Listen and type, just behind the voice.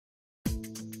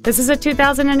This is a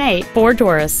 2008 Ford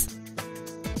Taurus.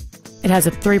 It has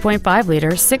a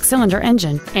 3.5-liter six-cylinder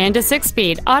engine and a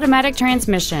six-speed automatic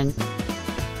transmission.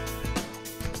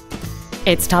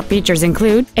 Its top features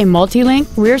include a multi-link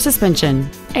rear suspension,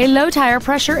 a low tire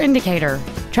pressure indicator,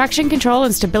 traction control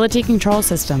and stability control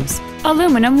systems,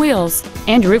 aluminum wheels,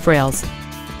 and roof rails.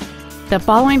 The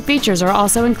following features are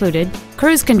also included: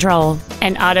 cruise control,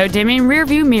 an auto-dimming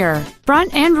rear-view mirror,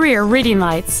 front and rear reading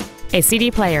lights, a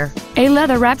CD player, a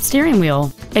leather-wrapped steering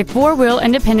wheel, a four-wheel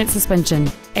independent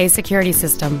suspension, a security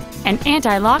system, an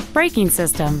anti-lock braking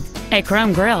system, a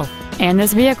chrome grille, and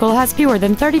this vehicle has fewer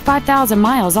than 35,000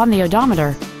 miles on the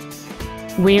odometer.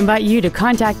 We invite you to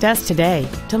contact us today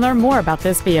to learn more about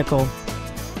this vehicle.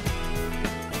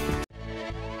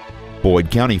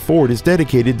 Boyd County Ford is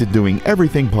dedicated to doing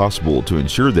everything possible to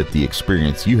ensure that the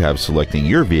experience you have selecting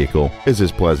your vehicle is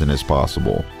as pleasant as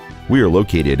possible. We are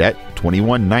located at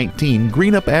 2119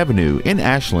 Greenup Avenue in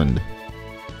Ashland.